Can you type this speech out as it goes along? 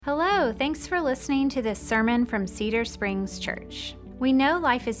Hello, thanks for listening to this sermon from Cedar Springs Church. We know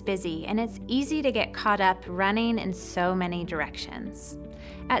life is busy and it's easy to get caught up running in so many directions.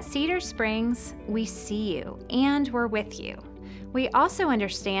 At Cedar Springs, we see you and we're with you. We also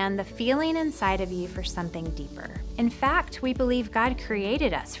understand the feeling inside of you for something deeper. In fact, we believe God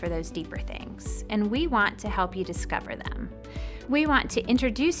created us for those deeper things, and we want to help you discover them. We want to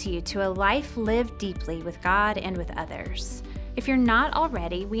introduce you to a life lived deeply with God and with others. If you're not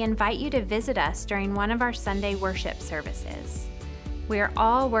already, we invite you to visit us during one of our Sunday worship services. We are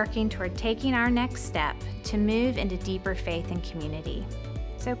all working toward taking our next step to move into deeper faith and community.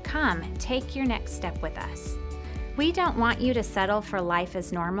 So come, take your next step with us. We don't want you to settle for life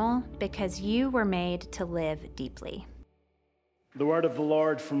as normal because you were made to live deeply. The word of the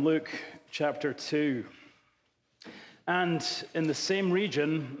Lord from Luke chapter 2. And in the same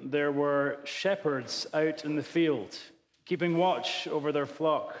region, there were shepherds out in the field, keeping watch over their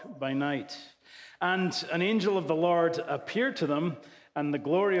flock by night. And an angel of the Lord appeared to them, and the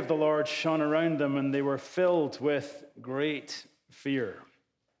glory of the Lord shone around them, and they were filled with great fear.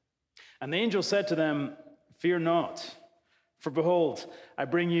 And the angel said to them, "Fear not, for behold, I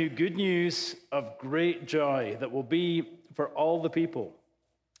bring you good news of great joy that will be for all the people.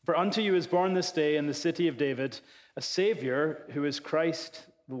 For unto you is born this day in the city of David a Savior who is Christ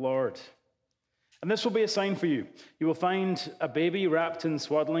the Lord. And this will be a sign for you. You will find a baby wrapped in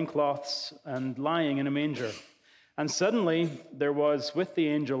swaddling cloths and lying in a manger." And suddenly there was with the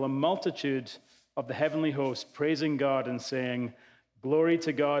angel a multitude of the heavenly host praising God and saying, "Glory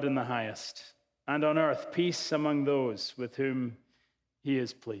to God in the highest, and on earth peace among those with whom he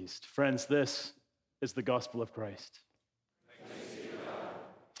is pleased." Friends, this is the gospel of Christ.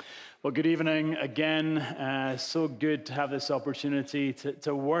 Well, good evening again. So good to have this opportunity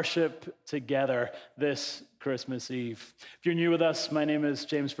to worship together this Christmas Eve. If you're new with us, my name is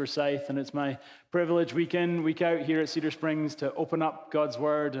James Forsyth, and it's my privilege week in, week out here at Cedar Springs to open up God's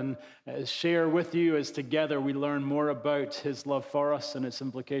Word and share with you as together we learn more about His love for us and its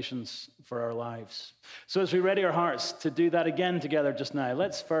implications for our lives. So as we ready our hearts to do that again together just now,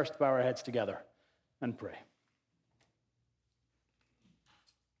 let's first bow our heads together and pray.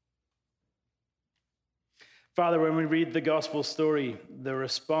 Father, when we read the gospel story, the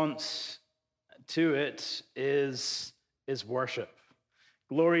response to it is worship.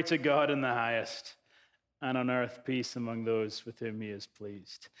 Glory to God in the highest, and on earth peace among those with whom he is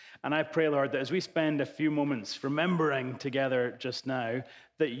pleased. And I pray, Lord, that as we spend a few moments remembering together just now,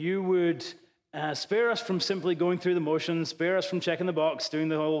 that you would spare us from simply going through the motions, spare us from checking the box, doing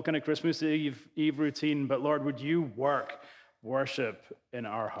the whole kind of Christmas Eve routine, but Lord, would you work worship in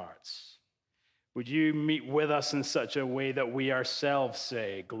our hearts? Would you meet with us in such a way that we ourselves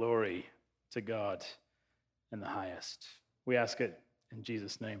say, "Glory to God in the highest"? We ask it in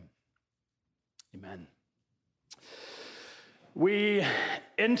Jesus' name. Amen. We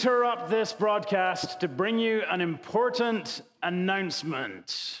interrupt this broadcast to bring you an important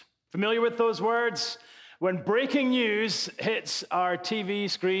announcement. Familiar with those words? When breaking news hits our TV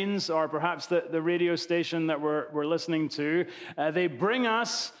screens, or perhaps the radio station that we're listening to, they bring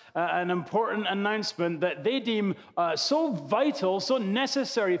us an important announcement that they deem so vital, so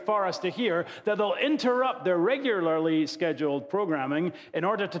necessary for us to hear, that they'll interrupt their regularly scheduled programming in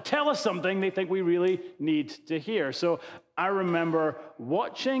order to tell us something they think we really need to hear. So I remember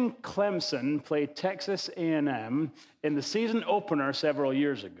watching Clemson play Texas A&M in the season opener several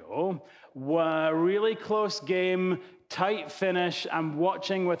years ago. A really close game, tight finish. I'm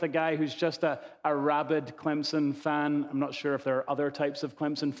watching with a guy who's just a rabid Clemson fan. I'm not sure if there are other types of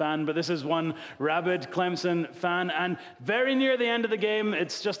Clemson fan, but this is one rabid Clemson fan. And very near the end of the game,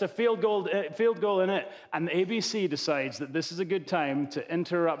 it's just a field goal in it. And the ABC decides that this is a good time to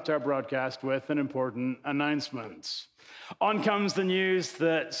interrupt our broadcast with an important announcement. On comes the news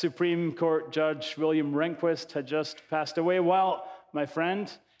that Supreme Court Judge William Rehnquist had just passed away. Well, my friend,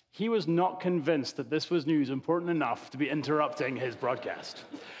 he was not convinced that this was news important enough to be interrupting his broadcast.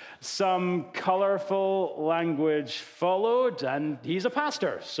 Some colorful language followed, and he's a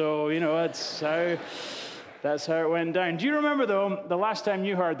pastor, so, that's how it went down. Do you remember, though, the last time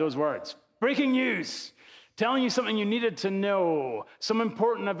you heard those words? Breaking news, telling you something you needed to know, some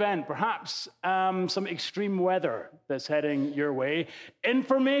important event, perhaps some extreme weather that's heading your way,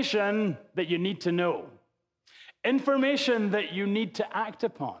 information that you need to know. Information that you need to act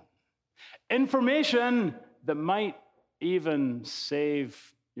upon. Information that might even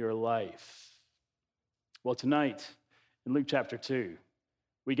save your life. Well, tonight, in Luke chapter 2,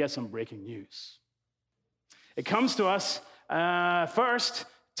 we get some breaking news. It comes to us first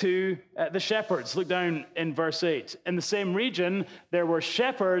to the shepherds. Look down in verse 8. In the same region, there were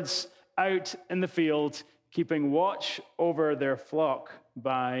shepherds out in the field, keeping watch over their flock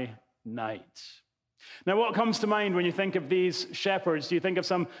by night. Now, what comes to mind when you think of these shepherds? Do you think of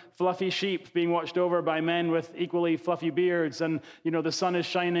some fluffy sheep being watched over by men with equally fluffy beards, and the sun is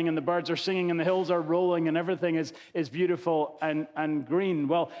shining and the birds are singing and the hills are rolling and everything is beautiful and green?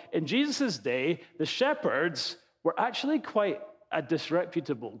 Well, in Jesus' day, the shepherds were actually quite a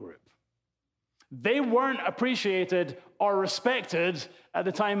disreputable group. They weren't appreciated or respected at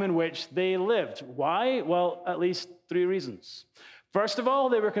the time in which they lived. Why? Well, at least 3 reasons. First of all,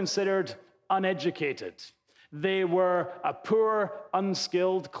 they were considered uneducated. They were a poor,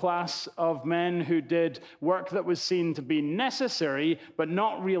 unskilled class of men who did work that was seen to be necessary, but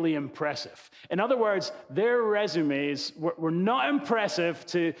not really impressive. In other words, their resumes were not impressive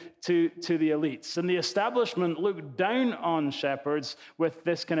to the elites. And the establishment looked down on shepherds with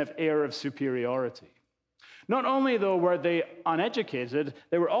this kind of air of superiority. Not only, though, were they uneducated,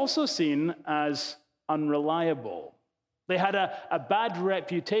 they were also seen as unreliable. They had a bad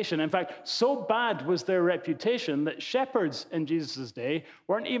reputation. In fact, so bad was their reputation that shepherds in Jesus' day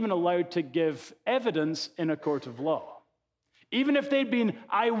weren't even allowed to give evidence in a court of law. Even if they'd been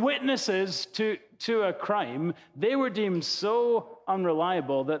eyewitnesses to a crime, they were deemed so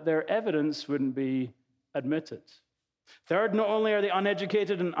unreliable that their evidence wouldn't be admitted. Third, not only are they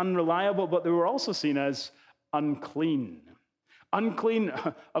uneducated and unreliable, but they were also seen as unclean. Unclean,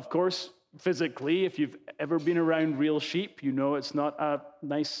 of course, physically. If you've ever been around real sheep, you know it's not a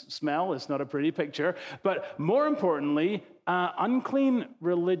nice smell, it's not a pretty picture. But more importantly, unclean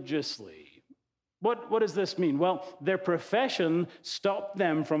religiously. What does this mean? Well, their profession stopped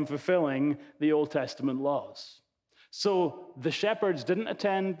them from fulfilling the Old Testament laws. So the shepherds didn't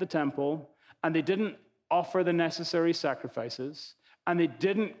attend the temple, and they didn't offer the necessary sacrifices, and they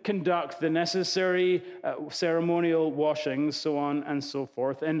didn't conduct the necessary ceremonial washings, so on and so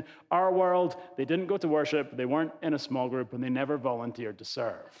forth. In our world, they didn't go to worship, they weren't in a small group, and they never volunteered to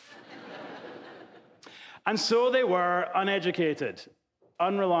serve. And so they were uneducated,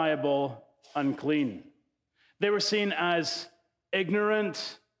 unreliable, unclean. They were seen as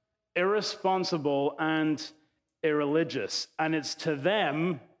ignorant, irresponsible, and irreligious. And it's to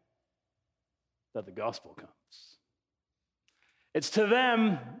them that the gospel comes. It's to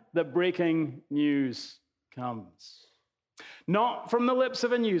them that breaking news comes. Not from the lips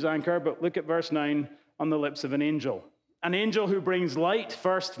of a news anchor, but look at verse 9, on the lips of an angel. An angel who brings light,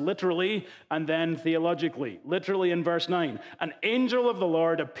 first literally, and then theologically. Literally in verse 9, an angel of the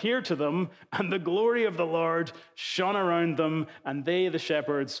Lord appeared to them, and the glory of the Lord shone around them, and they, the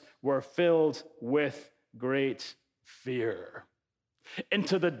shepherds, were filled with great fear.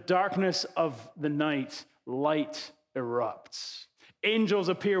 Into the darkness of the night, light erupts. Angels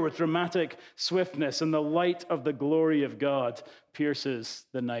appear with dramatic swiftness, and the light of the glory of God pierces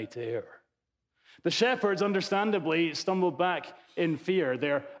the night air. The shepherds, understandably, stumble back in fear.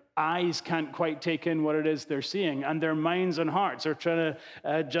 Their eyes can't quite take in what it is they're seeing, and their minds and hearts are trying to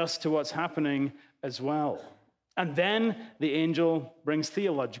adjust to what's happening as well. And then the angel brings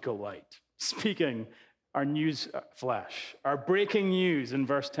theological light, speaking our news flash, our breaking news in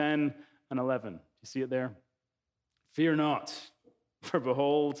verse 10 and 11. Do you see it there? Fear not, for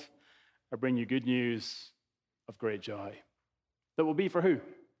behold, I bring you good news of great joy. That will be for who?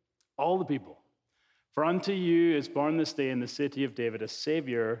 All the people. For unto you is born this day in the city of David a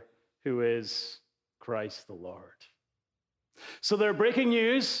Savior who is Christ the Lord. So their breaking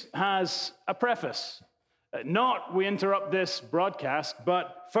news has a preface. Not, we interrupt this broadcast,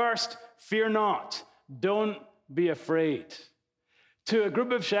 but first, fear not. Don't be afraid. To a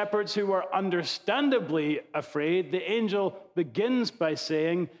group of shepherds who were understandably afraid, the angel begins by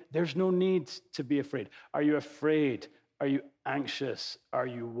saying, there's no need to be afraid. Are you afraid? Are you anxious? Are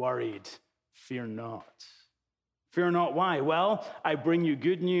you worried? Fear not. Fear not. Why? Well, I bring you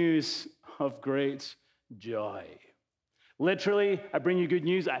good news of great joy. Literally, I bring you good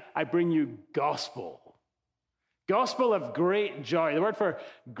news. I bring you gospel. Gospel of great joy. The word for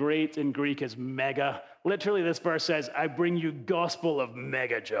great in Greek is mega. Literally, this verse says, I bring you gospel of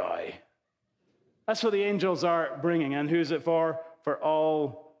mega joy. That's what the angels are bringing. And who's it for? For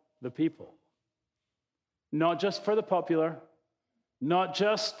all the people. Not just for the popular, not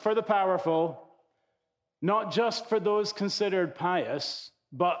just for the powerful, not just for those considered pious,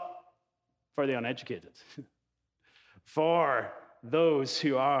 but for the uneducated. For those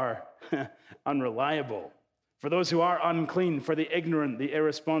who are unreliable. For those who are unclean, for the ignorant, the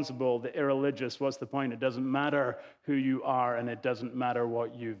irresponsible, the irreligious. What's the point? It doesn't matter who you are, and it doesn't matter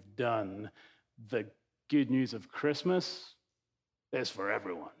what you've done. The good news of Christmas is for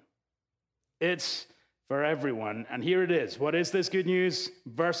everyone. It's for everyone. And here it is. What is this good news?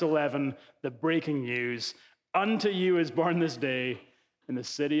 Verse 11, the breaking news. Unto you is born this day in the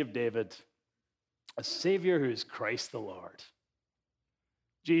city of David a Savior who is Christ the Lord.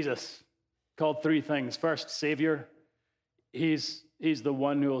 Jesus, called three things. First, Savior. He's the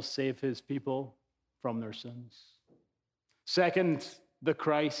one who will save his people from their sins. Second, the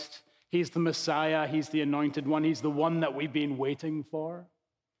Christ. He's the Messiah. He's the anointed one. He's the one that we've been waiting for.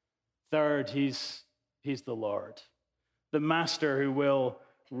 Third, he's the Lord, the Master who will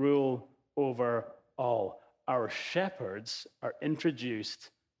rule over all. Our shepherds are introduced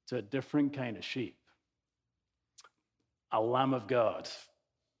to a different kind of sheep, a Lamb of God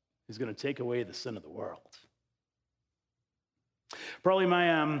who's going to take away the sin of the world. Probably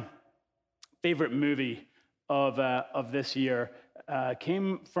my favorite movie of this year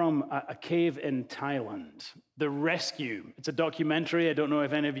came from a cave in Thailand, The Rescue. It's a documentary. I don't know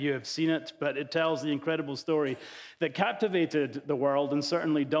if any of you have seen it, but it tells the incredible story that captivated the world and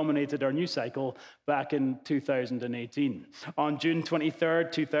certainly dominated our news cycle back in 2018. On June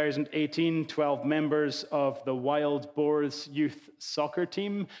 23rd, 2018, 12 members of the Wild Boars youth soccer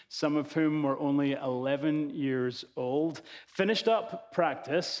team, some of whom were only 11 years old, finished up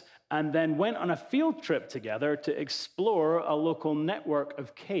practice and then went on a field trip together to explore a local network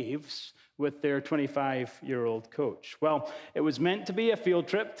of caves with their 25-year-old coach. Well, it was meant to be a field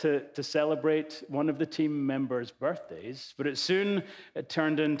trip to celebrate one of the team members' birthdays, but it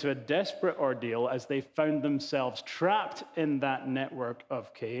turned into a desperate ordeal as they found themselves trapped in that network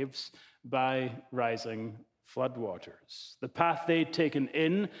of caves by rising floodwaters. The path they'd taken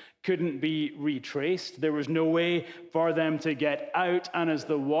in couldn't be retraced. There was no way for them to get out, and as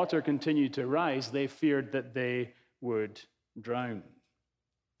the water continued to rise, they feared that they would drown.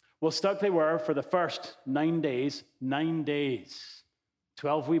 Well, stuck they were for the first 9 days,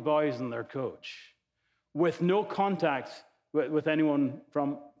 12 wee boys and their coach, with no contact with anyone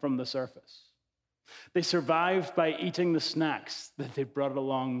from the surface. They survived by eating the snacks that they brought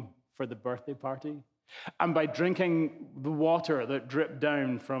along for the birthday party, and by drinking the water that dripped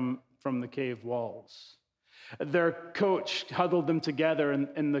down from the cave walls. Their coach huddled them together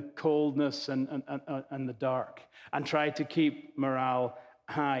in the coldness and the dark and tried to keep morale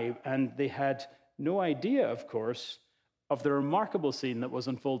high. And they had no idea, of course, of the remarkable scene that was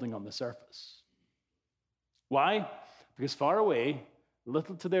unfolding on the surface. Why? Because far away,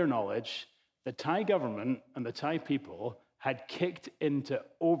 little to their knowledge, the Thai government and the Thai people had kicked into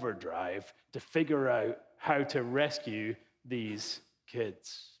overdrive to figure out how to rescue these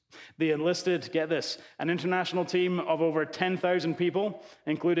kids. They enlisted, get this, an international team of over 10,000 people,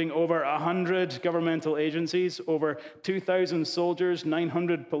 including over 100 governmental agencies, over 2,000 soldiers,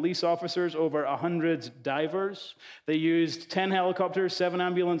 900 police officers, over 100 divers. They used 10 helicopters, 7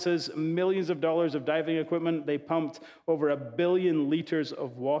 ambulances, millions of dollars of diving equipment. They pumped over 1 billion liters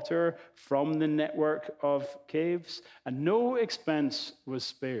of water from the network of caves, and no expense was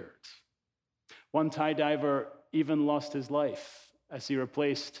spared. One Thai diver even lost his life as he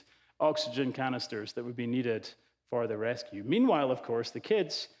replaced oxygen canisters that would be needed for the rescue. Meanwhile, of course, the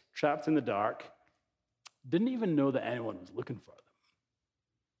kids, trapped in the dark, didn't even know that anyone was looking for them.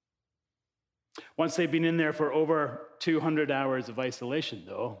 Once they'd been in there for over 200 hours of isolation,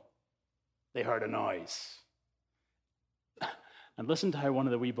 though, they heard a noise. And listen to how one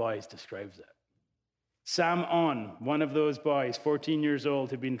of the wee boys describes it. Sam On, one of those boys, 14 years old,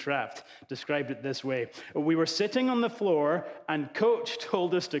 who'd been trapped, described it this way. We were sitting on the floor, and coach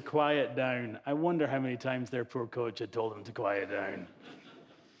told us to quiet down. I wonder how many times their poor coach had told them to quiet down.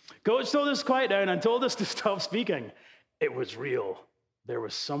 Coach told us to quiet down and told us to stop speaking. It was real. There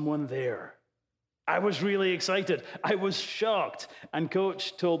was someone there. I was really excited. I was shocked. And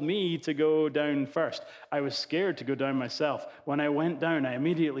coach told me to go down first. I was scared to go down myself. When I went down, I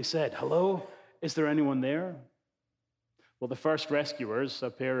immediately said, "Hello? Is there anyone there?" Well, the first rescuers,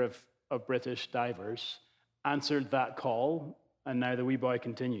 a pair of British divers, answered that call, and now the wee boy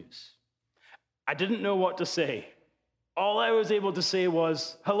continues. I didn't know what to say. All I was able to say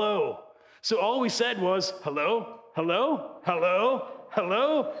was, "Hello." So all we said was, "Hello, hello, hello,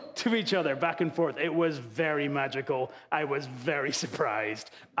 hello," to each other, back and forth. It was very magical. I was very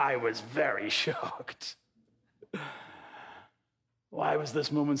surprised. I was very shocked. Why was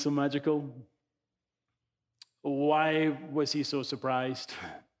this moment so magical? Why was he so surprised?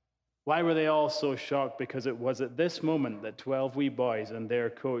 Why were they all so shocked? Because it was at this moment that 12 wee boys and their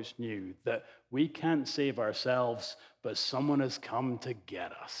coach knew that we can't save ourselves, but someone has come to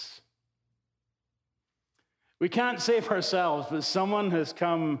get us. We can't save ourselves, but someone has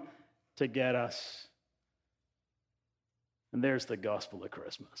come to get us. And there's the gospel of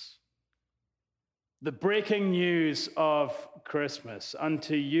Christmas. The breaking news of Christmas.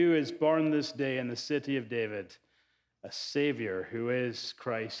 Unto you is born this day in the city of David a Savior who is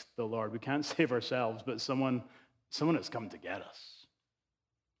Christ the Lord. We can't save ourselves, but someone has come to get us.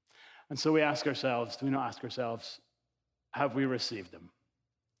 And so we ask ourselves, do we not ask ourselves, have we received him?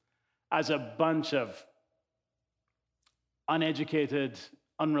 As a bunch of uneducated,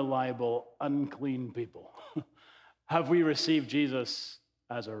 unreliable, unclean people, have we received Jesus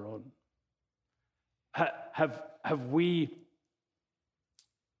as our own? Have we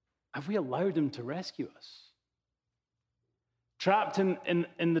allowed him to rescue us? Trapped in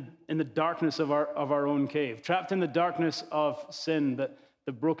the darkness of our own cave, trapped in the darkness of sin, that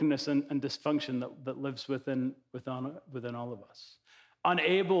the brokenness and dysfunction that lives within all of us.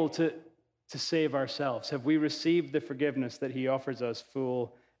 Unable to save ourselves, have we received the forgiveness that he offers us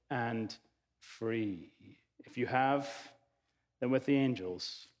full and free? If you have, then with the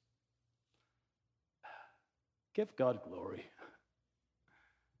angels, give God glory.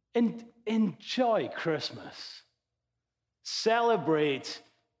 And enjoy Christmas. Celebrate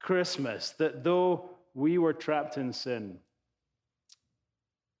Christmas, that though we were trapped in sin,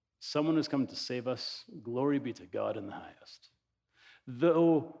 someone has come to save us. Glory be to God in the highest.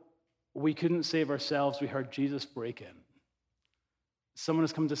 Though we couldn't save ourselves, we heard Jesus break in. Someone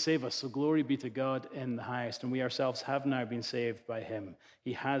has come to save us, so glory be to God in the highest. And we ourselves have now been saved by him.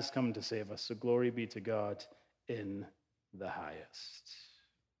 He has come to save us, so glory be to God in the highest.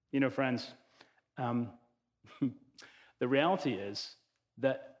 You know, friends, the reality is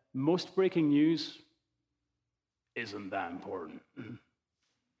that most breaking news isn't that important.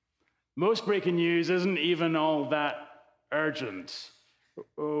 Most breaking news isn't even all that urgent.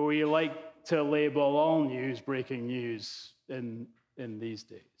 We like to label all news breaking news in these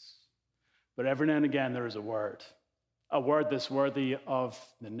days. But every now and again, there is a word that's worthy of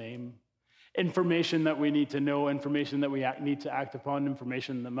the name. Information that we need to know, information that we need to act upon,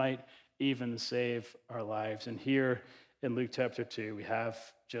 information that might even save our lives. And here in Luke chapter 2, we have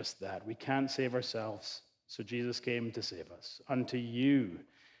just that. We can't save ourselves, so Jesus came to save us. Unto you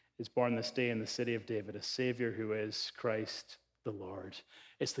is born this day in the city of David a Savior who is Christ the Lord.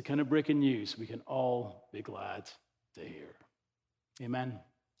 It's the kind of breaking news we can all be glad to hear. Amen.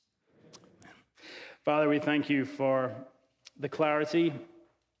 Father, we thank you for the clarity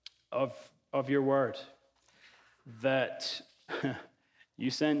of your word, that you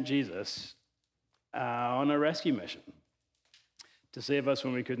sent Jesus on a rescue mission to save us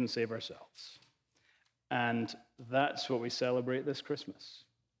when we couldn't save ourselves. And that's what we celebrate this Christmas,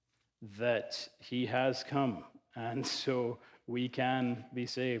 that he has come, and so we can be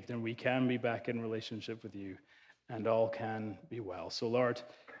saved and we can be back in relationship with you, and all can be well. So Lord,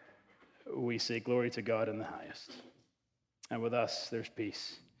 we say glory to God in the highest. And with us, there's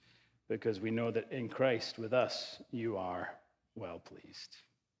peace, because we know that in Christ, with us, you are well pleased.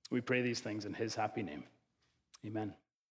 We pray these things in his happy name. Amen.